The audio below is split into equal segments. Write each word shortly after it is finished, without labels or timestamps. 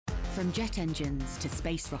From jet engines to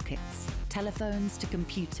space rockets, telephones to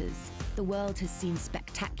computers, the world has seen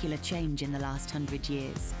spectacular change in the last 100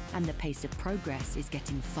 years, and the pace of progress is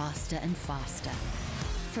getting faster and faster.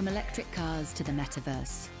 From electric cars to the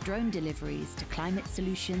metaverse, drone deliveries to climate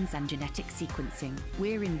solutions and genetic sequencing,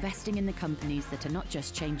 we're investing in the companies that are not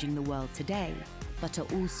just changing the world today, but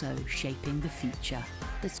are also shaping the future.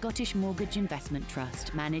 The Scottish Mortgage Investment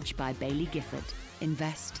Trust, managed by Baillie Gifford.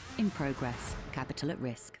 Invest in progress. Capital at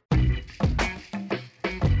risk.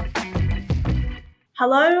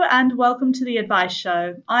 Hello and welcome to The Advice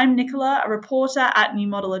Show. I'm Nicola, a reporter at New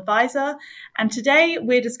Model Advisor, and today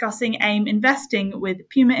we're discussing AIM investing with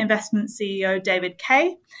Puma Investments CEO David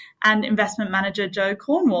Kaye and investment manager Joe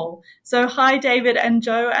Cornwall. So hi David and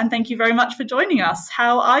Joe, and thank you very much for joining us.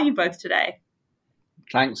 How are you both today?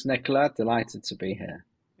 Thanks, Nicola. Delighted to be here.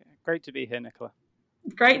 Great to be here, Nicola.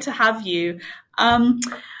 Great to have you.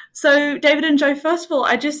 So, David and Joe, first of all,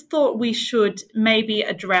 I just thought we should maybe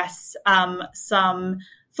address some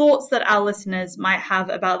thoughts that our listeners might have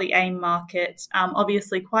about the AIM market.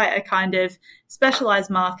 Obviously, quite a kind of specialized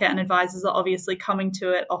market, and advisors are obviously coming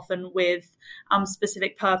to it often with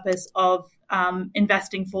specific purpose of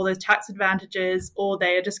investing for those tax advantages, or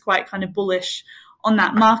they are just quite kind of bullish on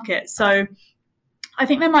that market. So I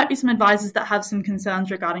think there might be some advisors that have some concerns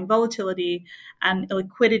regarding volatility and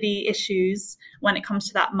illiquidity issues when it comes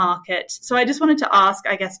to that market. So I just wanted to ask,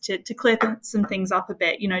 I guess, to clear some things up a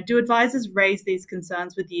bit, do advisors raise these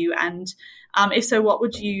concerns with you? And if so, what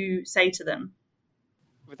would you say to them?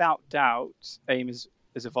 Without doubt, AIM is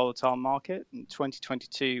a volatile market, and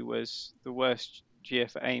 2022 was the worst year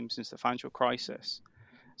for AIM since the financial crisis.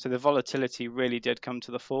 So the volatility really did come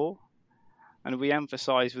to the fore. And we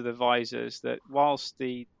emphasize with advisors that whilst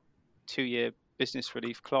the 2-year business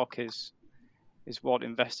relief clock is what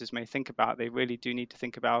investors may think about, they really do need to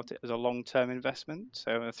think about it as a long-term investment,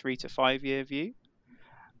 so a 3 to 5 year view.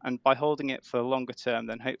 And by holding it for a longer term,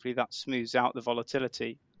 then hopefully that smooths out the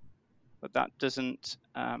volatility. But that doesn't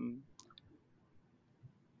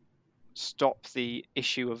stop the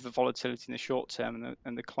issue of the volatility in the short term,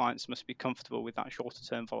 and the clients must be comfortable with that shorter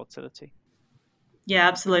term volatility. Yeah,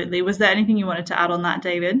 absolutely. Was there anything you wanted to add on that,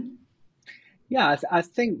 David? Yeah, I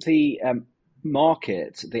think the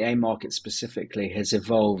market, the AIM market specifically, has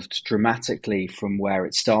evolved dramatically from where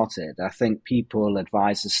it started. I think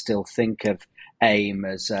advisors still think of AIM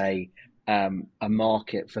as a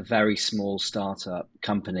market for very small startup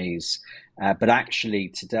companies, but actually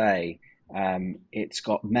today it's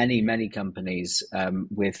got many companies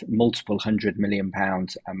with multiple £100 million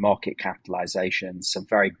market capitalizations, some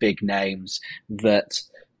very big names that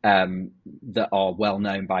are well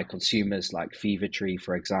known by consumers, like Fevertree,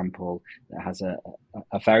 for example, that has a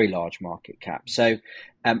very large market cap. So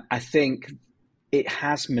I think it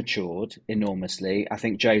has matured enormously. I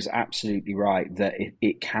think Joe's absolutely right that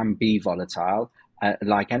it can be volatile.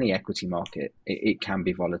 Like any equity market, it can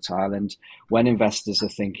be volatile. And when investors are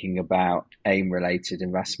thinking about AIM-related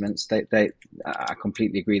investments, I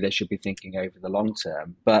completely agree they should be thinking over the long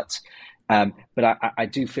term. But I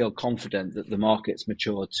do feel confident that the market's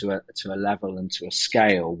matured to a level and to a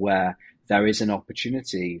scale where there is an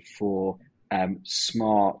opportunity for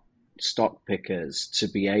smart stock pickers to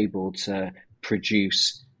be able to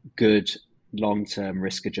produce good long-term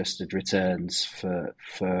risk-adjusted returns for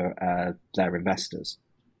their investors.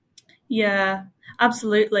 Yeah,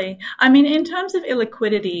 absolutely. I mean, in terms of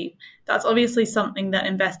illiquidity, that's obviously something that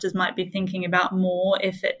investors might be thinking about more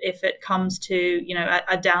if it comes to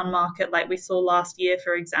a down market like we saw last year,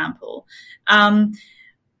 for example. Do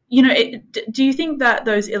you think that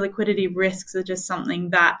those illiquidity risks are just something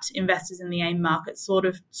that investors in the AIM market sort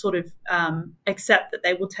of accept that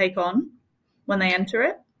they will take on when they enter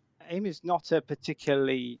it? AIM is not a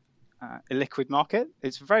particularly illiquid market.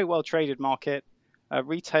 It's a very well traded market.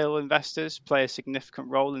 Retail investors play a significant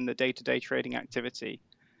role in the day-to-day trading activity.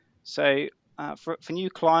 So for new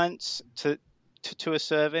clients to a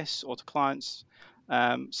service, or to clients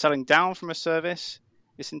selling down from a service,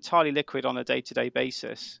 it's entirely liquid on a day-to-day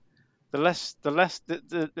basis.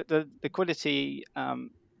 The liquidity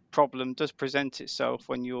problem does present itself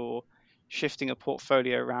when you're shifting a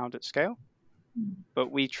portfolio around at scale. But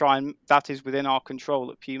we try, and that is within our control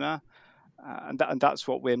at Puma, and that's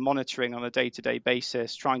what we're monitoring on a day-to-day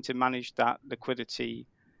basis, trying to manage that liquidity,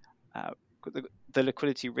 the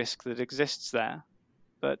liquidity risk that exists there.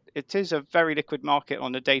 But it is a very liquid market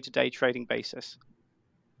on a day-to-day trading basis.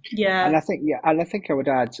 Yeah, and I think I would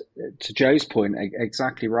add to Joe's point,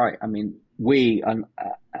 exactly right. I mean, we,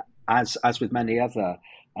 as with many other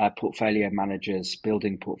portfolio managers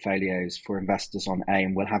building portfolios for investors on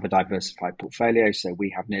AIM will have a diversified portfolio. So we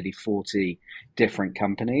have nearly 40 different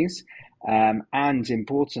companies. And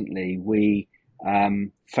importantly, we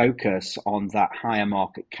focus on that higher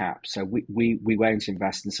market cap. So we won't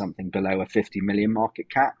invest in something below a 50 million market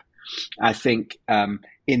cap. I think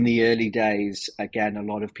in the early days, again, a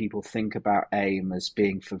lot of people think about AIM as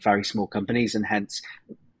being for very small companies, and hence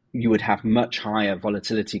you would have much higher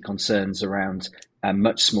volatility concerns around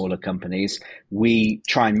much smaller companies. We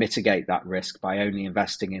try and mitigate that risk by only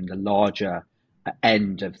investing in the larger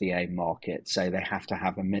end of the AIM market. So they have to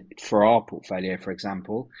have for our portfolio, for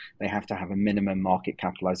example, they have to have a minimum market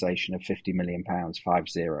capitalization of £50 million,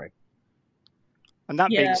 50. And that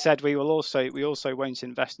being said, we also won't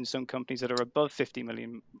invest in some companies that are above 50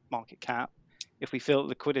 million market cap if we feel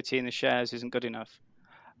liquidity in the shares isn't good enough.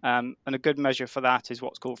 And a good measure for that is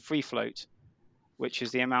what's called free float, which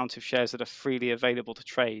is the amount of shares that are freely available to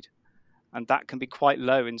trade. And that can be quite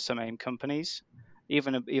low in some AIM companies,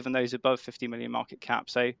 even those above 50 million market cap.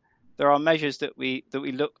 So there are measures that we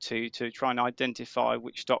look to try and identify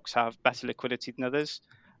which stocks have better liquidity than others.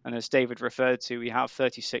 And as David referred to, we have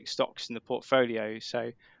 36 stocks in the portfolio,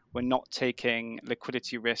 so we're not taking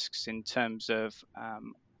liquidity risks in terms of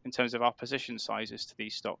our position sizes to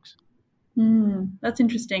these stocks. That's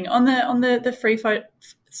interesting. On the free float,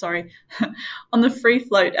 on the free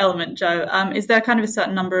float element, Joe, is there kind of a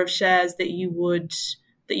certain number of shares that you would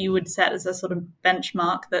set as a sort of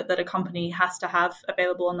benchmark that a company has to have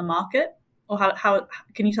available on the market, or how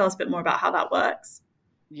can you tell us a bit more about how that works?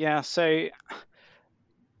 Yeah, so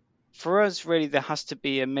for us, really, there has to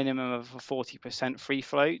be a minimum of a 40% free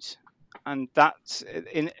float, and that's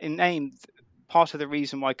in AIM. Part of the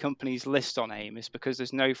reason why companies list on AIM is because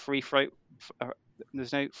there's no free float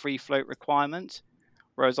requirement,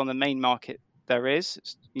 whereas on the main market there is.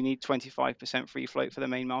 You need 25% free float for the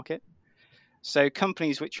main market. So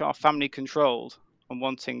companies which are family controlled and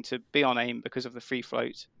wanting to be on AIM because of the free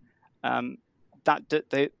float,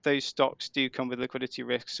 those stocks do come with liquidity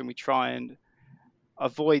risks, and we try and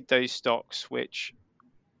avoid those stocks which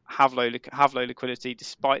have low liquidity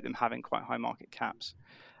despite them having quite high market caps.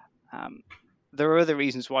 There are other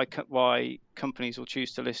reasons why companies will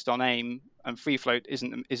choose to list on AIM, and free float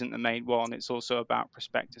isn't the main one. It's also about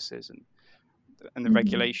prospectuses and the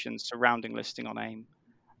regulations surrounding listing on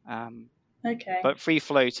AIM. Okay. But free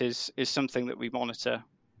float is something that we monitor.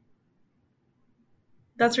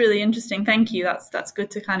 That's really interesting. Thank you. That's good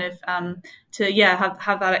to kind of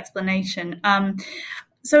have that explanation.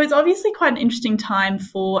 So it's obviously quite an interesting time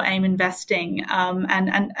for AIM investing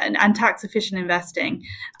and tax efficient investing.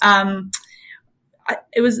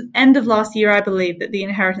 It was end of last year, I believe, that the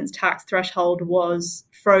inheritance tax threshold was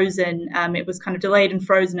frozen. It was kind of delayed and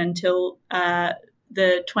frozen until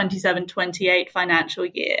the 27-28 financial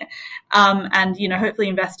year. And, hopefully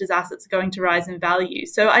investors' assets are going to rise in value.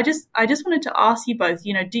 So I just wanted to ask you both,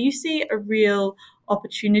 do you see a real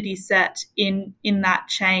opportunity set in that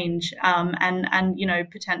change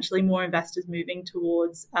and potentially more investors moving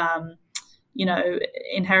towards,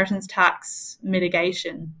 inheritance tax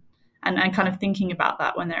mitigation and kind of thinking about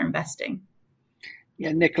that when they're investing?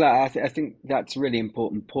 Yeah, Nicola, I think that's a really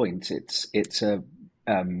important point. It's a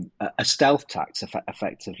stealth tax,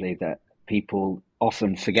 effectively, that people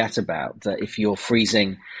often forget about. That if you're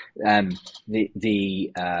freezing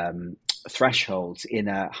the thresholds in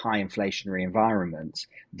a high inflationary environment,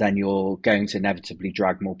 then you're going to inevitably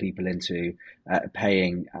drag more people into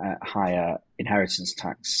paying higher inheritance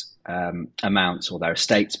tax amounts, or their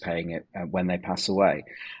estates paying it when they pass away.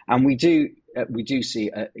 And we do see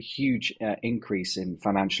a huge increase in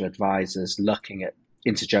financial advisors looking at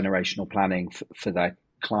intergenerational planning for their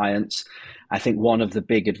clients. I think one of the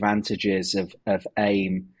big advantages of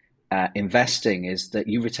AIM investing is that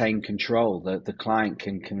you retain control. The client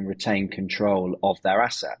can retain control of their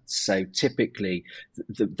assets. So typically,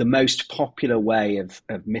 the most popular way of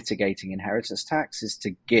mitigating inheritance tax is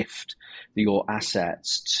to gift your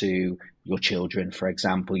assets to your children, for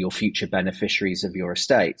example, your future beneficiaries of your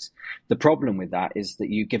estate. The problem with that is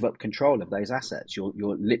that you give up control of those assets. You're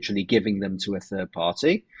literally giving them to a third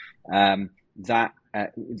party. That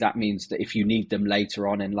means that if you need them later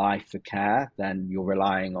on in life for care, then you're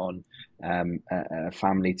relying on a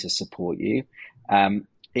family to support you.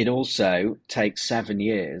 It also takes 7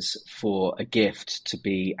 years for a gift to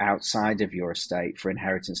be outside of your estate for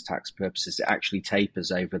inheritance tax purposes. It actually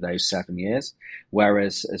tapers over those 7 years.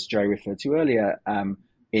 Whereas, as Joe referred to earlier,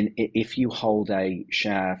 if you hold a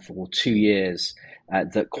share for 2 years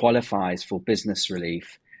that qualifies for business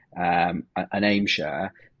relief, an AIM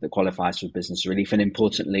share that qualifies for business relief, and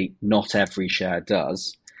importantly, not every share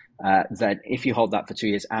does, then if you hold that for 2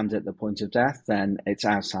 years and at the point of death, then it's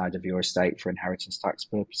outside of your estate for inheritance tax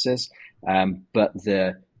purposes. But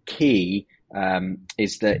the key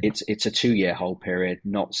is that it's a 2-year hold period,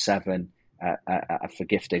 not 7 for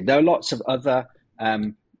gifting. There are lots of other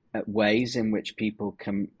ways in which people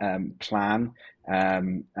can plan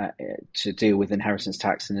to deal with inheritance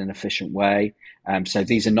tax in an efficient way. So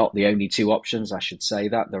these are not the only 2 options, I should say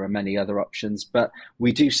that. There are many other options, but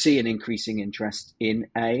we do see an increasing interest in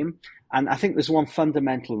AIM. And I think there's one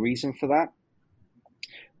fundamental reason for that.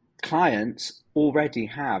 Clients already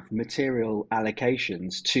have material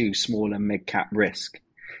allocations to small and mid-cap risk.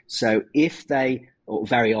 So if they, or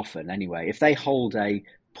very often anyway, if they hold a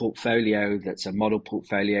portfolio that's a model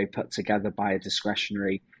portfolio put together by a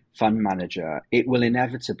discretionary fund manager, it will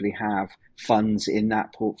inevitably have funds in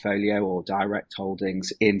that portfolio or direct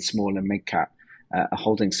holdings in small and mid-cap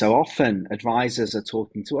holdings. So often advisors are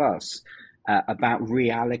talking to us about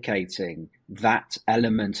reallocating that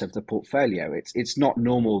element of the portfolio. It's not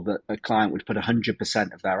normal that a client would put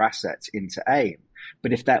 100% of their assets into AIM,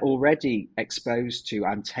 but if they're already exposed to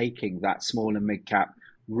and taking that small and mid-cap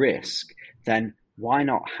risk, then why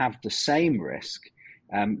not have the same risk,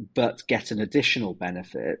 but get an additional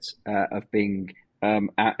benefit of being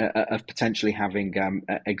of potentially having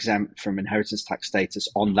exempt from inheritance tax status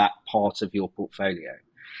on that part of your portfolio.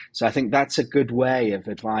 So I think that's a good way of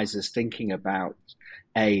advisors thinking about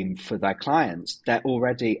AIM for their clients. They're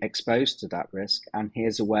already exposed to that risk, and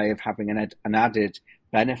here's a way of having an added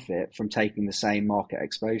benefit from taking the same market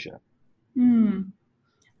exposure.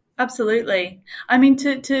 Absolutely. I mean,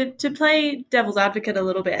 to play devil's advocate a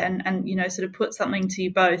little bit and sort of put something to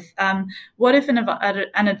you both. What if an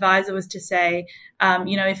advisor was to say,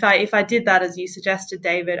 if I did that as you suggested,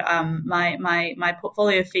 David, my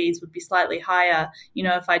portfolio fees would be slightly higher.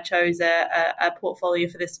 If I chose a portfolio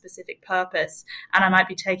for this specific purpose, and I might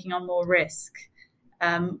be taking on more risk.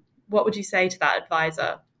 What would you say to that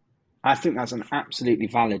advisor? I think that's an absolutely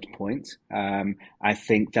valid point. I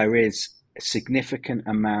think there is a significant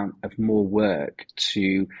amount of more work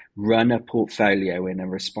to run a portfolio in a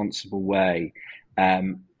responsible way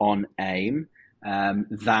on AIM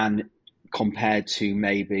than compared to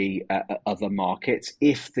maybe other markets,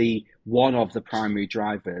 if one of the primary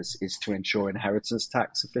drivers is to ensure inheritance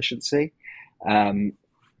tax efficiency. So,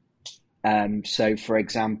 for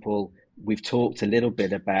example, we've talked a little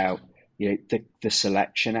bit about the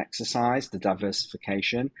selection exercise, the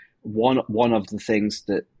diversification. One of the things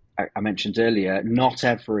that I mentioned earlier, not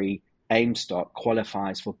every AIM stock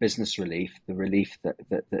qualifies for business relief, the relief that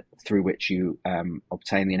through which you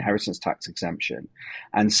obtain the inheritance tax exemption.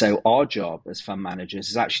 And so our job as fund managers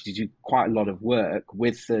is actually to do quite a lot of work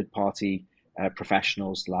with third-party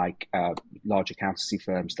professionals like large accountancy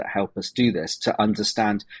firms that help us do this, to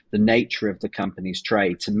understand the nature of the company's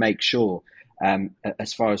trade, to make sure,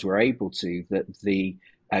 as far as we're able to, that the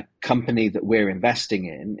company that we're investing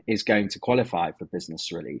in is going to qualify for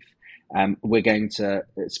business relief. We're going to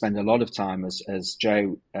spend a lot of time, as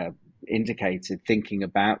Joe indicated, thinking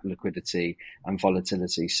about liquidity and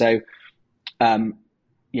volatility. So, I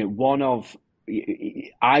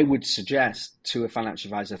would suggest to a financial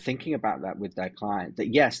advisor thinking about that with their client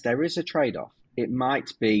that yes, there is a trade-off. It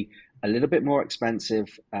might be a little bit more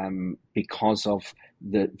expensive because of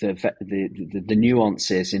the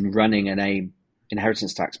nuances in running an AIM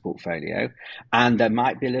inheritance tax portfolio, and there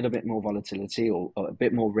might be a little bit more volatility or a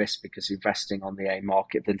bit more risk because you're investing on the AIM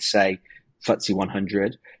market than, say, FTSE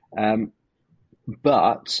 100.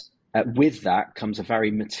 But with that comes a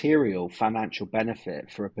very material financial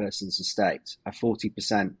benefit for a person's estate, a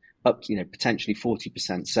 40% up, potentially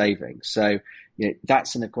 40% savings. So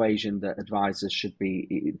that's an equation that advisors should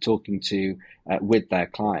be talking to with their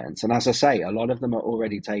clients. And as I say, a lot of them are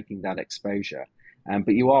already taking that exposure.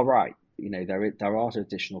 But you are right. There are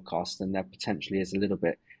additional costs, and there potentially is a little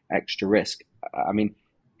bit extra risk. I mean,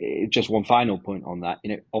 just one final point on that.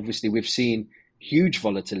 Obviously we've seen huge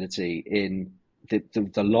volatility in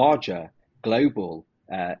the larger global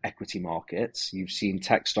equity markets. You've seen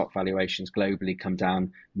tech stock valuations globally come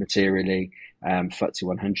down materially. FTSE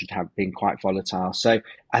 100 have been quite volatile. So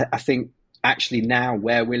I think actually now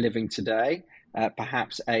where we're living today,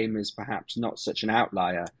 perhaps AIM is perhaps not such an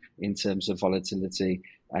outlier in terms of volatility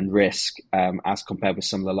and risk as compared with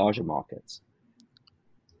some of the larger markets.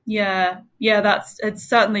 Yeah, it's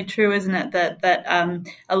certainly true, isn't it? That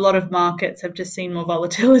a lot of markets have just seen more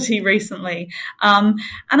volatility recently. And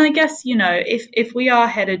I guess, if we are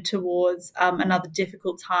headed towards another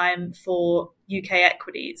difficult time for UK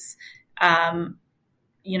equities,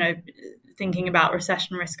 thinking about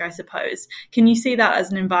recession risk, I suppose. Can you see that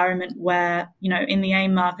as an environment where, in the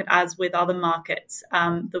AIM market, as with other markets,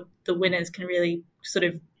 the winners can really sort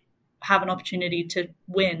of have an opportunity to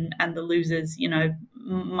win, and the losers,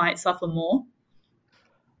 might suffer more?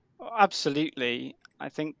 Absolutely. I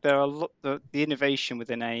think there are the innovation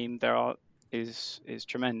within AIM is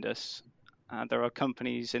tremendous. There are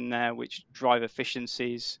companies in there which drive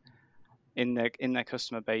efficiencies in their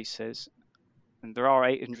customer bases, and there are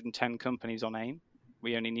 810 companies on AIM.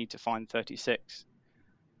 We only need to find 36.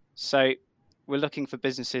 So we're looking for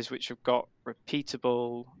businesses which have got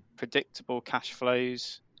repeatable, predictable cash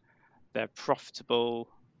flows. They're profitable,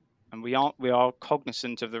 and we are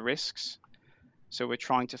cognizant of the risks. So we're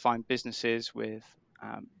trying to find businesses with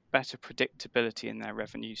better predictability in their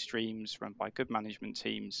revenue streams, run by good management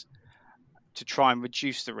teams, to try and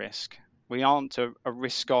reduce the risk. We aren't a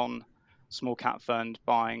risk-on small cap fund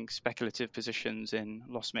buying speculative positions in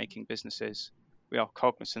loss-making businesses. We are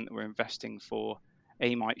cognizant that we're investing for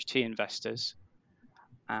AIM IHT investors,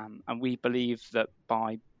 and we believe that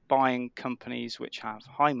by buying companies which have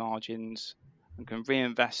high margins and can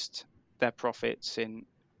reinvest their profits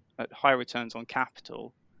at higher returns on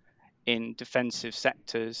capital in defensive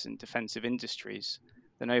sectors and defensive industries,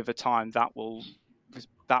 then over time that will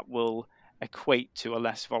equate to a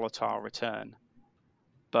less volatile return.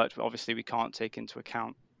 But obviously we can't take into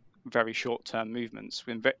account very short-term movements.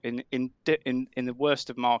 In the worst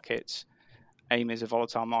of markets, AIM is a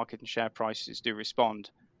volatile market and share prices do respond.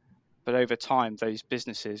 But over time, those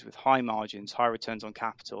businesses with high margins, high returns on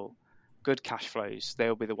capital, good cash flows,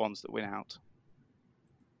 they'll be the ones that win out.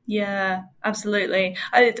 Yeah, absolutely.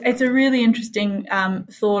 It's a really interesting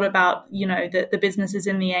thought about the businesses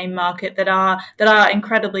in the AIM market that are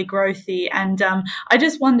incredibly growthy, and I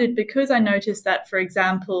just wondered, because I noticed that, for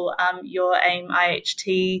example, your AIM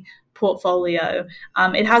IHT portfolio,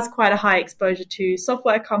 it has quite a high exposure to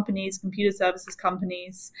software companies, computer services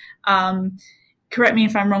companies. Correct me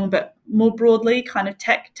if I'm wrong, but more broadly, kind of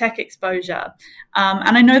tech exposure.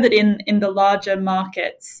 And I know that in the larger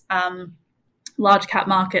markets, large cap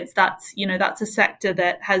markets, that's a sector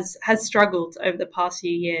that has struggled over the past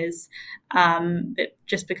few years,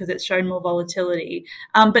 just because it's shown more volatility.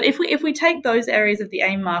 But if we take those areas of the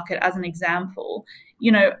AIM market as an example,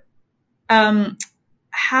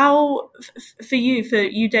 how for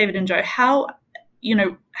you, David and Joe,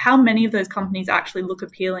 how many of those companies actually look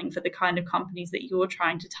appealing for the kind of companies that you're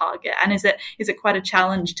trying to target, and is it quite a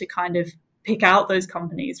challenge to kind of pick out those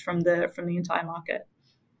companies from the entire market?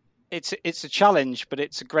 It's a challenge, but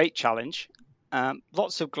it's a great challenge.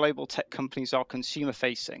 Lots of global tech companies are consumer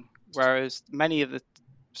facing, whereas many of the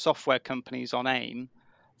software companies on AIM,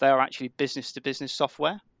 they are actually business to business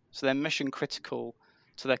software. So they're mission critical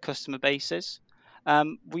to their customer bases.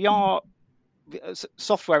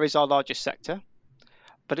 Software is our largest sector,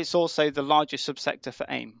 but it's also the largest subsector for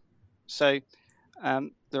AIM. So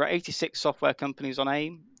there are 86 software companies on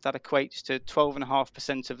AIM. That equates to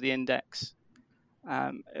 12.5% of the index.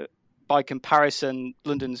 By comparison,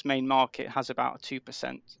 London's main market has about a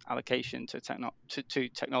 2% allocation to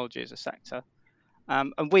technology as a sector.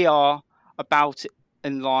 And we are about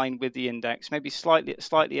in line with the index, maybe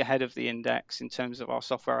slightly ahead of the index in terms of our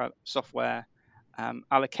software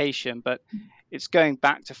allocation. But it's going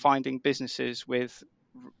back to finding businesses with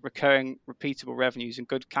recurring, repeatable revenues and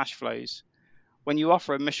good cash flows. When you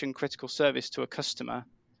offer a mission critical service to a customer,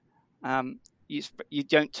 you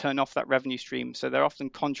don't turn off that revenue stream. So they're often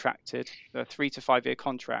contracted. They're 3 to 5 year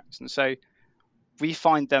contracts. And so we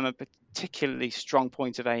find them a particularly strong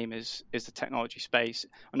point of AIM is the technology space.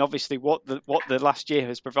 And obviously what the last year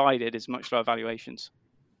has provided is much lower valuations.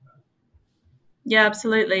 Yeah,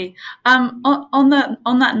 absolutely. On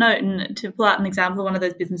that note, and to pull out an example of one of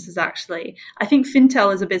those businesses, actually, I think Fintel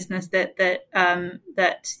is a business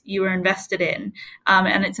that you were invested in,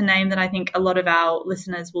 and it's a name that I think a lot of our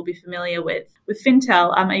listeners will be familiar with. With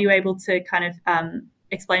Fintel, are you able to kind of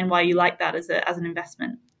explain why you like that as an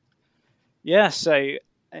investment? Yeah, so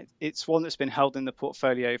it's one that's been held in the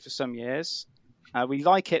portfolio for some years. We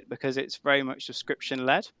like it because it's very much subscription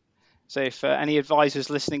led. So if any advisors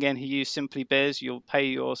listening in who use Simply Biz, you'll pay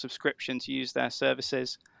your subscription to use their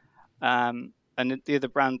services. And the other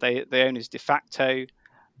brand they own is De Facto,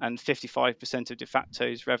 and 55% of De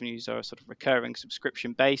Facto's revenues are sort of recurring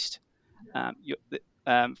subscription based.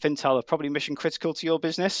 Fintel are probably mission critical to your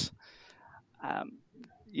business.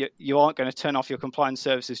 You aren't going to turn off your compliance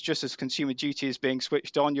services just as Consumer Duty is being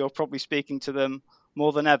switched on. You're probably speaking to them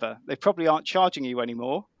more than ever. They probably aren't charging you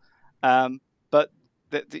anymore, but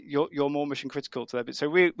you're more mission critical to them. So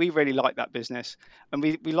we really like that business, and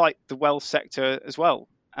we like the wealth sector as well.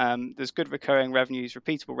 There's good recurring revenues,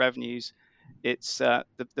 repeatable revenues, It's the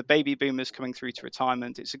baby boomers coming through to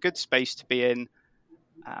retirement. It's a good space to be in.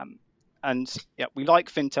 And yeah, we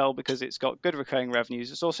like Fintel because it's got good recurring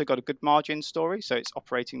revenues. It's also got a good margin story. So its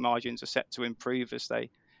operating margins are set to improve as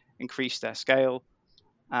they increase their scale.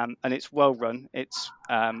 And it's well run. It's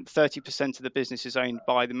 30% of the business is owned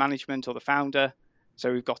by the management or the founder.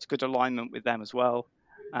 So we've got a good alignment with them as well.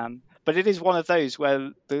 But it is one of those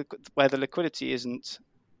where the liquidity isn't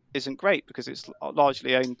great because it's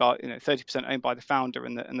largely owned by 30% owned by the founder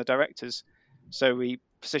and the directors. So we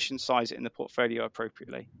position size it in the portfolio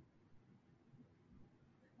appropriately.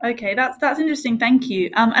 Okay, that's interesting. Thank you.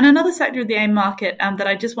 And another sector of the AIM market that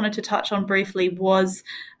I just wanted to touch on briefly was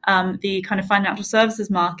the kind of financial services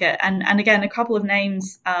market. And again, a couple of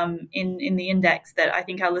names in the index that I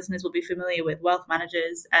think our listeners will be familiar with: wealth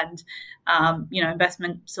managers and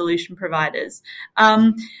investment solution providers.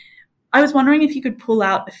 I was wondering if you could pull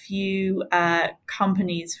out a few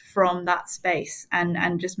companies from that space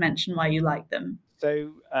and just mention why you like them.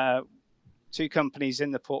 So. Two companies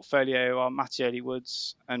in the portfolio are Mattioli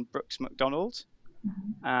Woods and Brooks Macdonald.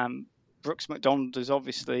 Brooks Macdonald is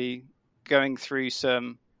obviously going through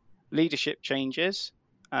some leadership changes.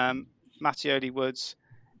 Mattioli Woods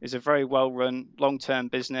is a very well-run, long-term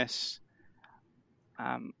business.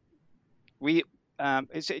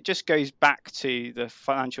 It just goes back to the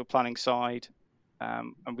financial planning side,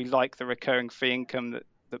 and we like the recurring fee income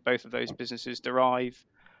that both of those businesses derive.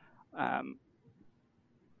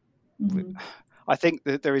 I think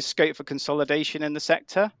that there is scope for consolidation in the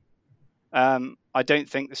sector. I don't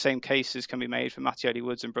think the same cases can be made for Mattioli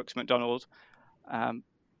Woods and Brooks Macdonald,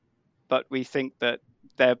 but we think that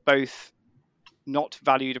they're both not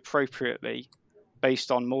valued appropriately based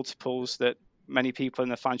on multiples that many people in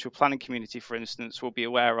the financial planning community, for instance, will be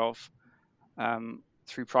aware of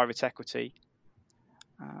through private equity.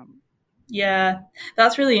 Yeah,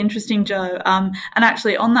 that's really interesting, Joe. And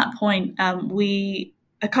actually, on that point,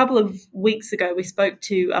 a couple of weeks ago, we spoke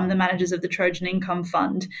to the managers of the Trojan Income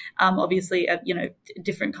Fund. Obviously,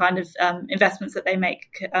 different kind of investments that they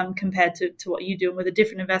make compared to what you do, and with a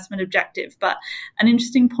different investment objective. But an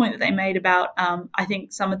interesting point that they made about, I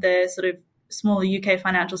think, some of the sort of smaller UK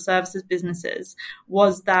financial services businesses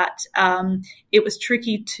was that it was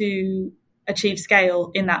tricky to achieve scale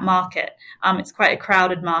in that market. It's quite a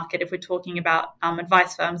crowded market if we're talking about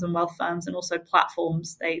advice firms and wealth firms, and also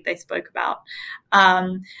platforms they spoke about.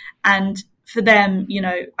 And for them,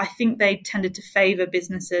 I think they tended to favor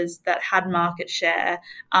businesses that had market share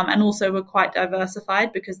and also were quite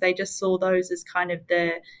diversified, because they just saw those as kind of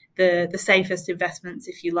the safest investments,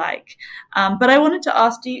 if you like. But I wanted to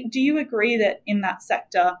ask, do you agree that in that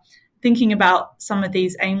sector, thinking about some of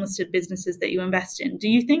these AIM-listed businesses that you invest in, do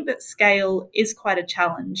you think that scale is quite a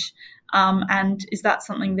challenge? And is that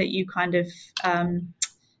something that you kind of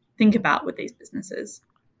think about with these businesses?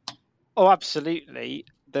 Oh, absolutely.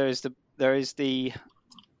 There is the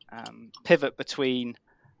pivot between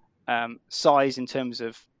size in terms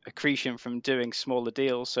of accretion from doing smaller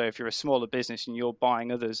deals. So if you're a smaller business and you're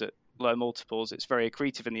buying others at low multiples, it's very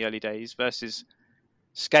accretive in the early days, versus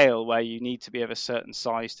scale where you need to be of a certain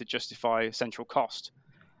size to justify central cost.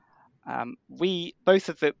 Both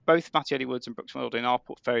Mattioli Woods and Brooks Macdonald in our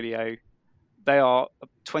portfolio, they are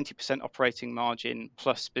 20% operating margin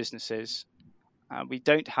plus businesses. We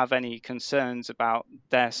don't have any concerns about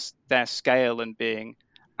their scale and being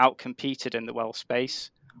outcompeted in the wealth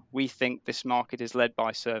space. We think this market is led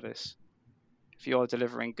by service. If you're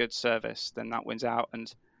delivering good service, then that wins out.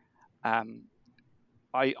 And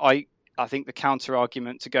I think the counter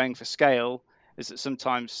argument to going for scale is that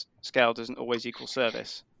sometimes scale doesn't always equal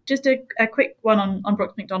service. Just a quick one on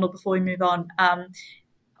Brooks Macdonald before we move on.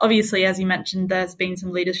 Obviously, as you mentioned, there's been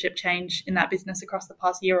some leadership change in that business across the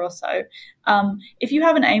past year or so. If you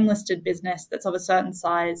have an AIM-listed business that's of a certain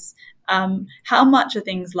size, how much are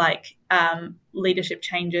things like leadership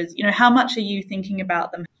changes? How much are you thinking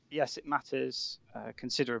about them? Yes, it matters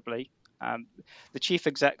considerably. The chief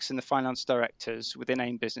execs and the finance directors within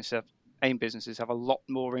AIM businesses have a lot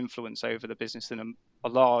more influence over the business than a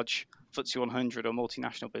large FTSE 100 or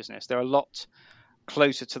multinational business. They're a lot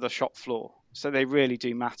closer to the shop floor, so they really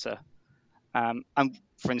do matter. And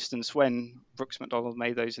for instance, when Brooks Macdonald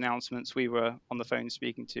made those announcements, we were on the phone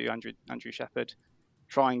speaking to Andrew Shepherd,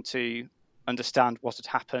 trying to understand what had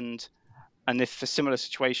happened, and if a similar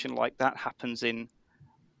situation like that happens in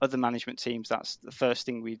other management teams, that's the first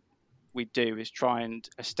thing we do, is try and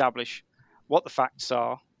establish what the facts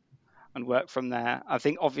are and work from there. I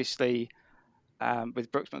think obviously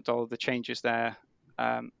with Brooks Macdonald, the changes there,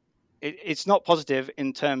 it's not positive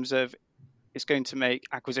in terms of it's going to make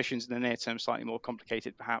acquisitions in the near term slightly more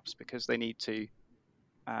complicated, perhaps, because they need to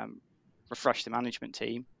refresh the management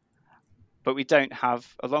team, but we don't have,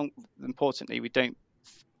 importantly, we don't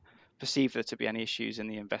perceive there to be any issues in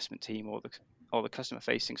the investment team or the customer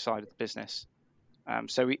facing side of the business.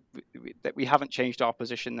 So we haven't changed our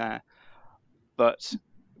position there. But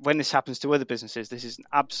when this happens to other businesses, this is an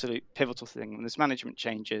absolute pivotal thing. When there's management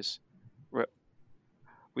changes,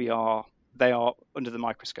 they are under the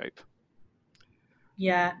microscope.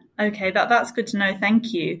 Yeah. Okay. That's good to know.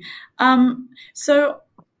 Thank you. So,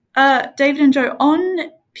 David and Joe,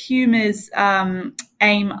 on Puma's AIM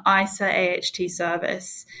ISA AHT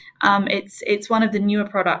service, it's one of the newer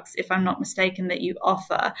products, if I'm not mistaken, that you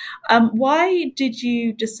offer. Why did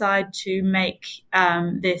you decide to make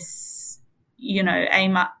this,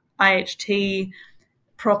 AIM IHT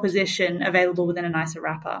proposition available within an ISA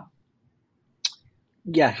wrapper?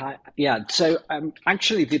 Yeah. So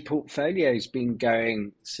actually, the portfolio's been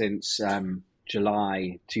going since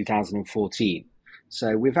July 2014.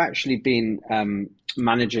 So we've actually been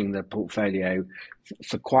managing the portfolio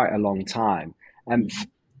for quite a long time.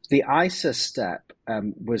 The ISA step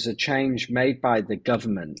was a change made by the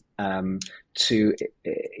government to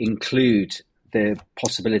include the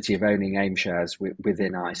possibility of owning AIM shares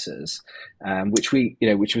within ISAs,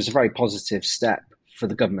 which was a very positive step for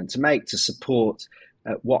the government to make to support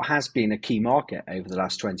what has been a key market over the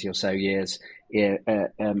last 20 or so years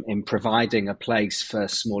in providing a place for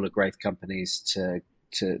smaller growth companies to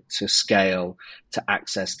scale, to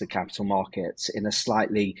access the capital markets in a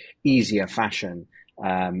slightly easier fashion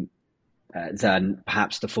than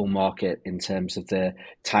perhaps the full market in terms of the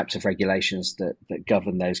types of regulations that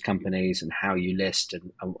govern those companies and how you list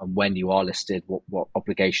and when you are listed, what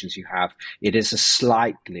obligations you have. It is a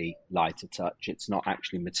slightly lighter touch. It's not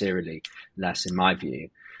actually materially less, in my view.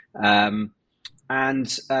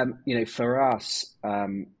 For us,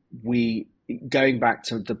 going back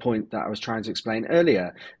to the point that I was trying to explain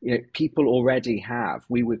earlier, people already have,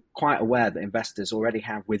 we were quite aware that investors already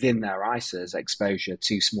have within their ISAs exposure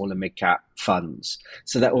to small and mid-cap funds.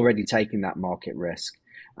 So they're already taking that market risk.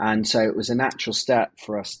 And so it was a natural step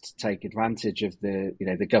for us to take advantage of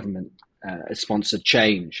the government sponsored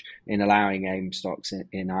change in allowing AIM stocks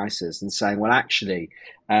in ISAs and saying, well, actually,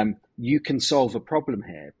 you can solve a problem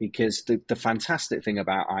here, because the fantastic thing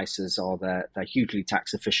about ISAs are they're hugely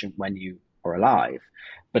tax efficient when you are alive.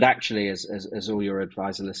 But actually, as all your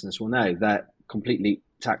advisor listeners will know, they're completely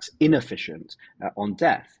tax inefficient on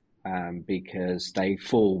death. Because they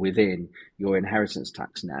fall within your inheritance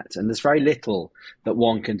tax net. And there's very little that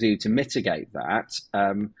one can do to mitigate that,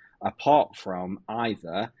 apart from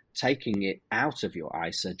either taking it out of your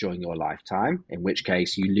ISA during your lifetime, in which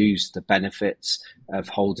case you lose the benefits of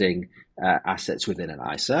holding assets within an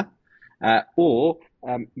ISA, or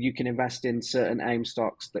you can invest in certain AIM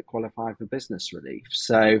stocks that qualify for business relief.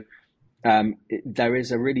 So there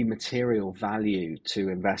is a really material value to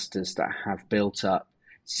investors that have built up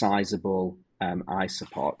sizable ISA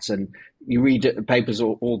pots, and you read papers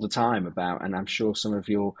all the time about, and I'm sure some of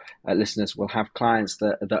your listeners will have clients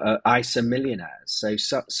that are ISA millionaires. So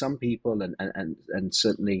some people and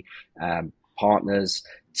certainly partners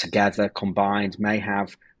together combined may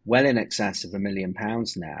have well in excess of £1 million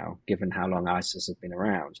now, given how long ISAs have been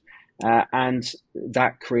around, and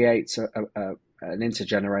that creates an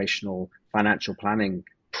intergenerational financial planning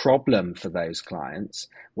problem for those clients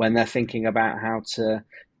when they're thinking about how to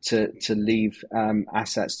leave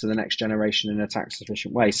assets to the next generation in a tax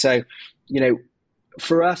efficient way. So,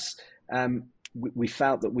 for us, we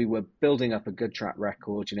felt that we were building up a good track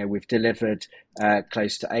record. We've delivered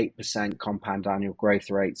close to 8% compound annual growth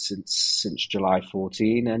rate since July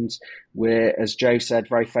 14, and we're, as Joe said,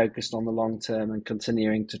 very focused on the long term and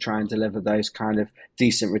continuing to try and deliver those kind of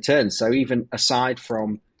decent returns. So even aside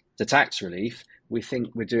from the tax relief, we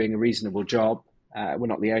think we're doing a reasonable job. We're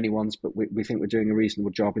not the only ones, but we think we're doing a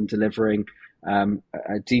reasonable job in delivering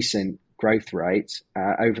a decent growth rate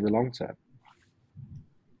over the long term.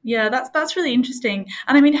 Yeah, that's really interesting.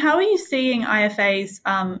 And I mean, how are you seeing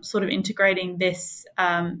IFAs sort of integrating this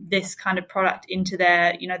kind of product into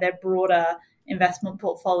their broader investment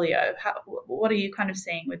portfolio? What are you kind of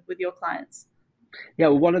seeing with your clients? Yeah,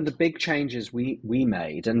 well, one of the big changes we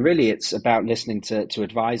made, and really it's about listening to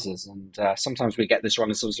advisors, and sometimes we get this wrong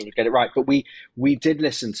and sometimes we get it right, but we did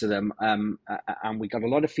listen to them, and we got a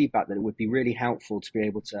lot of feedback that it would be really helpful to be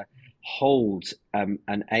able to hold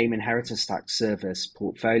an AIM inheritance tax service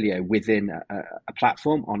portfolio within a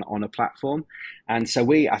platform, on a platform. And so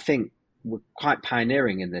I think we're quite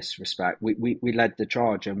pioneering in this respect. We led the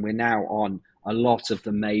charge, and we're now on a lot of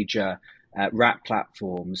the major wrap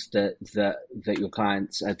platforms that your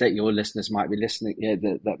clients, that your listeners might be listening,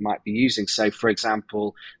 that might be using. So, for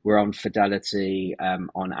example, we're on Fidelity,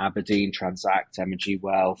 on Aberdeen, Transact, Energy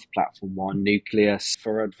Wealth, Platform One, Nucleus.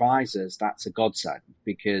 For advisors, that's a godsend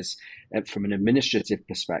because from an administrative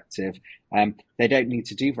perspective, they don't need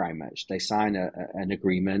to do very much. They sign an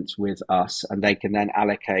agreement with us, and they can then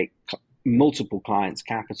allocate multiple clients'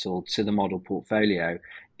 capital to the model portfolio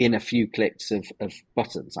in a few clicks of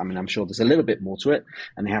buttons. I mean, I'm sure there's a little bit more to it,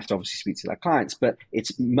 and they have to obviously speak to their clients, but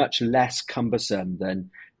it's much less cumbersome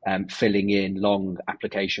than filling in long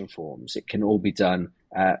application forms. It can all be done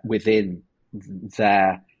within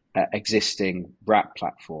their existing wrap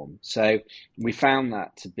platform. So we found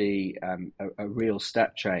that to be a real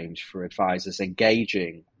step change for advisors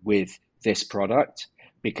engaging with this product,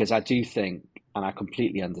 because I do think, and I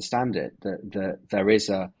completely understand it, that there is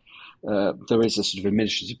a sort of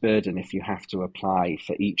administrative burden if you have to apply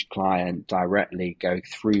for each client directly, go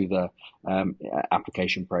through the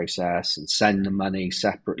application process and send the money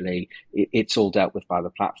separately. It's all dealt with by the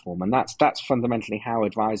platform, and that's fundamentally how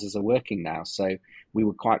advisors are working now. So we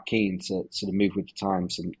were quite keen to sort of move with the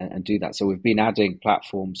times and do that. So we've been adding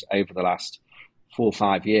platforms over the last 4 or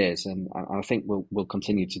 5 years, and I think we'll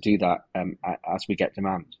continue to do that as we get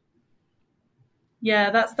demand.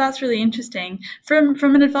 Yeah, that's really interesting. From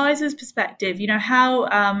an advisor's perspective,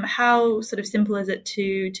 how sort of simple is it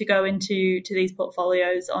to go into these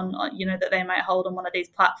portfolios on that they might hold on one of these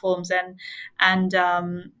platforms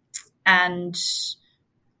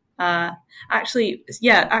actually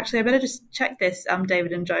I better just check this,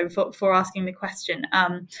 David and Joe, before asking the question.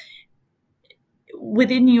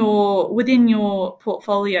 Within your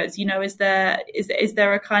portfolios, is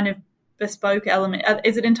there a kind of bespoke element?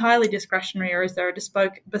 Is it entirely discretionary, or is there a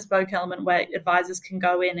bespoke element where advisors can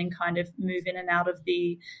go in and kind of move in and out of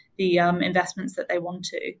the investments that they want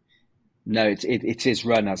to? No, it is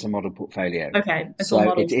run as a model portfolio. Okay, it's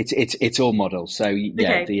all model. So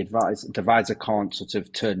yeah, okay. The advisor can't sort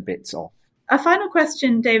of turn bits off. A final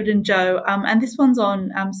question, David and Joe, and this one's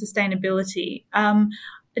on sustainability.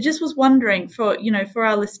 I just was wondering, for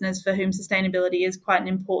our listeners for whom sustainability is quite an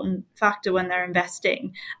important factor when they're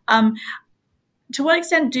investing, to what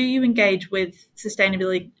extent do you engage with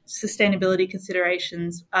sustainability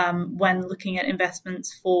considerations when looking at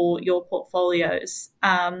investments for your portfolios?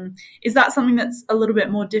 Is that something that's a little bit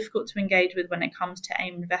more difficult to engage with when it comes to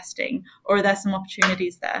AIM investing, or are there some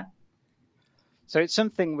opportunities there? So it's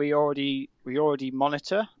something we already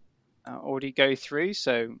monitor. Already go through,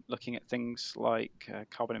 so looking at things like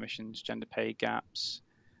carbon emissions, gender pay gaps,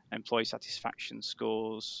 employee satisfaction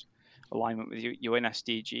scores, alignment with UN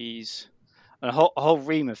SDGs, and a whole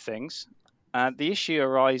ream of things. The issue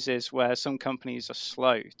arises where some companies are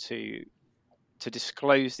slow to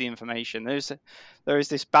disclose the information. There is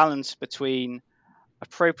this balance between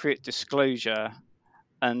appropriate disclosure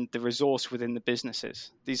and the resource within the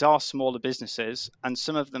businesses. These are smaller businesses, and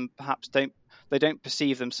some of them perhaps don't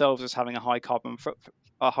perceive themselves as having a high carbon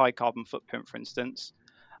footprint, for instance,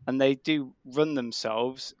 and they do run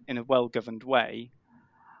themselves in a well-governed way.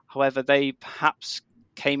 However, they perhaps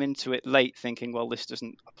came into it late thinking, well, this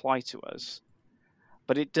doesn't apply to us,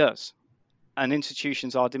 but it does, and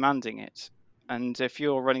institutions are demanding it. And if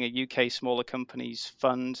you're running a UK smaller companies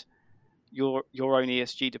fund, your own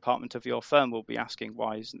ESG department of your firm will be asking,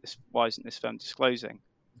 why isn't this firm disclosing?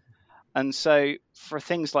 And so for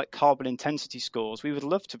things like carbon intensity scores, we would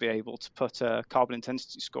love to be able to put a carbon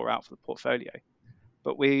intensity score out for the portfolio,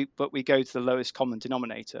 but we go to the lowest common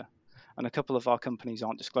denominator, and a couple of our companies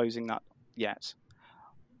aren't disclosing that yet.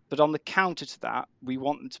 But on the counter to that, we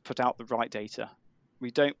want them to put out the right data.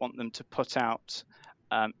 We don't want them to put out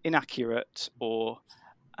inaccurate or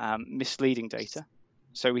misleading data.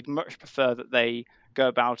 So we'd much prefer that they go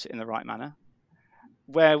about it in the right manner.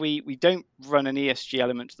 Where we don't run an ESG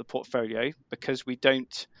element to the portfolio because we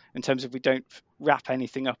don't wrap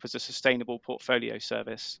anything up as a sustainable portfolio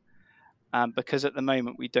service, because at the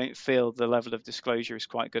moment we don't feel the level of disclosure is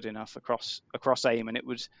quite good enough across AIM, and it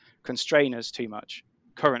would constrain us too much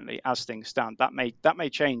currently as things stand. That may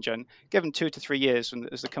change, and given 2 to 3 years,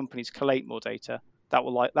 as the companies collate more data, that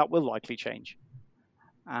will likely change.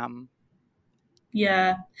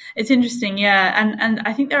 Yeah, it's interesting. Yeah, and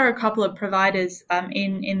I think there are a couple of providers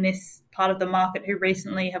in this part of the market who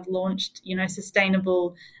recently have launched,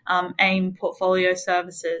 sustainable AIM portfolio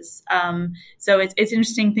services. So it's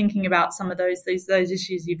interesting thinking about some of those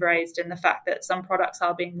issues you've raised, and the fact that some products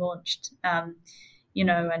are being launched, and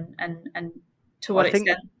to what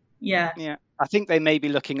extent. Yeah. I think they may be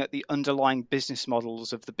looking at the underlying business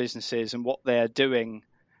models of the businesses and what they're doing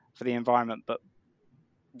for the environment, but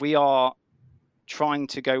we are trying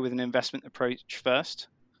to go with an investment approach first.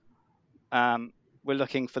 We're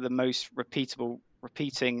looking for the most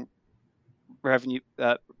repeating revenue,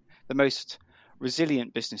 the most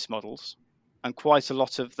resilient business models, and quite a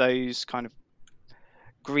lot of those kind of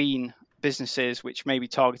green businesses, which may be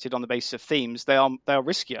targeted on the basis of themes, they are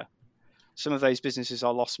riskier. Some of those businesses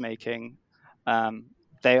are loss-making.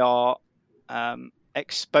 They are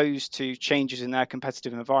exposed to changes in their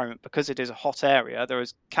competitive environment because it is a hot area. There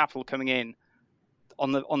is capital coming in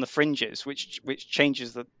on the fringes, which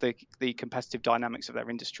changes the competitive dynamics of their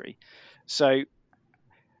industry. So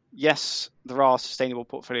yes, there are sustainable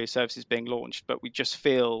portfolio services being launched, but we just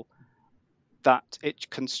feel that it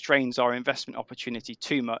constrains our investment opportunity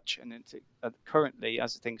too much, and currently,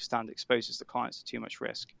 as things stand, exposes the clients to too much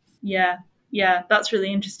risk. Yeah, that's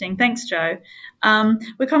really interesting. Thanks, Joe.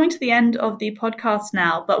 We're coming to the end of the podcast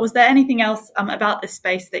now, but was there anything else about this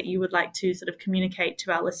space that you would like to sort of communicate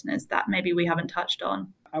to our listeners that maybe we haven't touched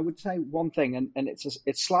on? I would say one thing, and it's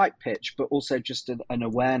slight pitch, but also just an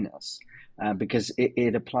awareness, because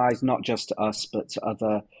it applies not just to us, but to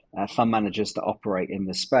other fund managers that operate in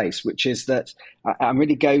the space, which is that and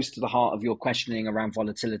really goes to the heart of your questioning around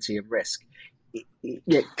volatility of risk.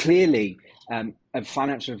 Clearly,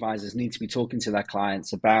 financial advisors need to be talking to their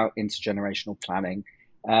clients about intergenerational planning.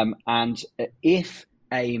 And if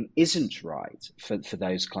AIM isn't right for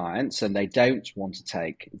those clients and they don't want to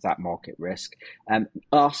take that market risk,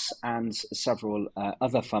 us and several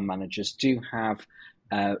other fund managers do have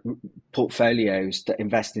portfolios that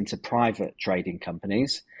invest into private trading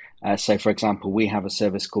companies. So, for example, we have a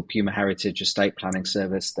service called Puma Heritage Estate Planning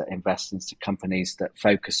Service that invests into companies that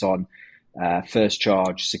focus on first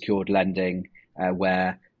charge secured lending,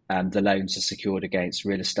 where the loans are secured against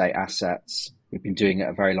real estate assets. We've been doing it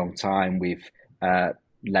a very long time. We've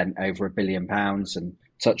lent over £1 billion and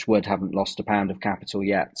touch wood, haven't lost a pound of capital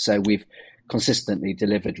yet. So we've consistently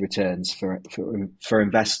delivered returns for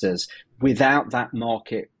investors without that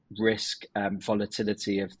market risk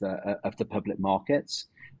volatility of the public markets.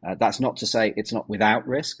 That's not to say it's not without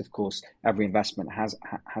risk. Of course, every investment has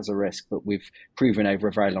a risk, but we've proven over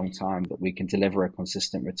a very long time that we can deliver a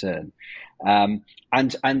consistent return. And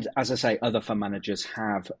as I say, other fund managers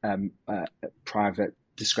have private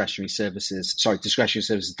discretionary services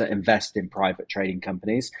that invest in private trading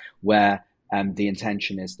companies, where the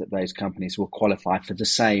intention is that those companies will qualify for the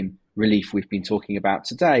same relief we've been talking about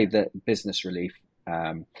today, the business relief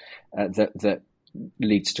that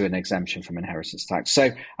leads to an exemption from inheritance tax. So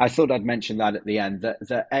I thought I'd mention that at the end.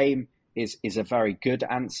 The AIM is a very good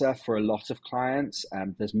answer for a lot of clients.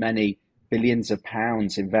 There's many billions of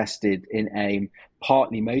pounds invested in AIM,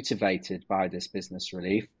 partly motivated by this business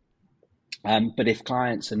relief. But if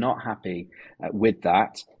clients are not happy with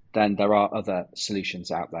that, then there are other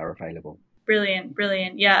solutions out there available.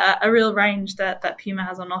 Brilliant. Yeah, a real range that Puma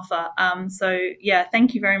has on offer. So yeah,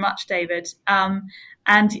 thank you very much, David. And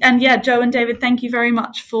yeah, Joe and David, thank you very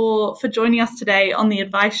much for joining us today on the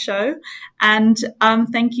Advice Show. And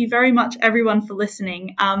thank you very much, everyone, for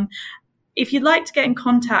listening. If you'd like to get in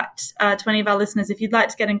contact, to any of our listeners, if you'd like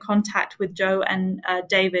to get in contact with Joe and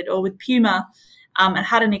David or with Puma and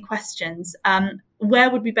had any questions, where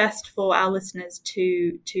would be best for our listeners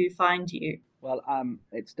to find you? Well,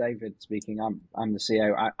 it's David speaking. I'm the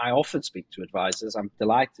CEO. I often speak to advisors. I'm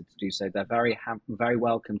delighted to do so. They're very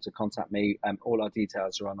welcome to contact me. All our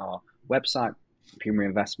details are on our website,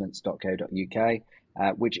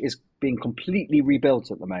 pumainvestments.co.uk, which is being completely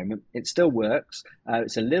rebuilt at the moment. It still works.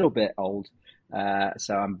 It's a little bit old.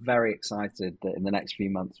 So I'm very excited that in the next few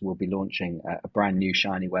months we'll be launching a brand new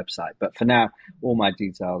shiny website. But for now, all my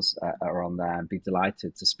details are on there, and be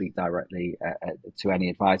delighted to speak directly to any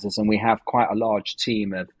advisors. And we have quite a large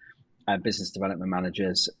team of business development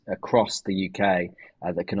managers across the UK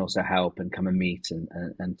that can also help and come and meet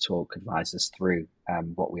and talk advisors through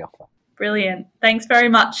what we offer. Brilliant. Thanks very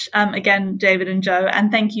much again, David and Joe.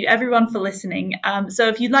 And thank you everyone for listening. So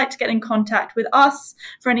if you'd like to get in contact with us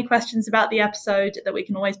for any questions about the episode that we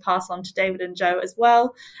can always pass on to David and Joe as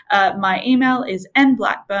well, my email is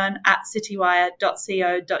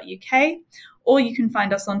nblackburn@citywire.co.uk, or you can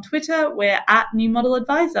find us on Twitter. We're @New Model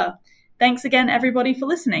Advisor. Thanks again, everybody, for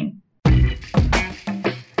listening.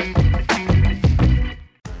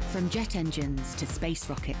 From jet engines to space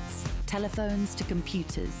rockets, telephones to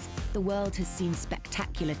computers, the world has seen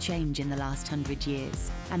spectacular change in the last 100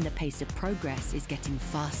 years, and the pace of progress is getting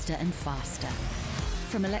faster and faster.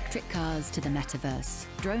 From electric cars to the metaverse,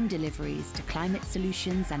 drone deliveries to climate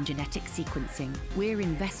solutions and genetic sequencing, we're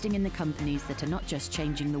investing in the companies that are not just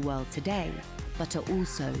changing the world today, but are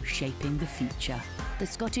also shaping the future. The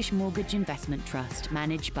Scottish Mortgage Investment Trust,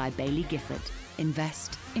 managed by Baillie Gifford,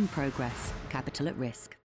 Invest in progress. Capital at risk.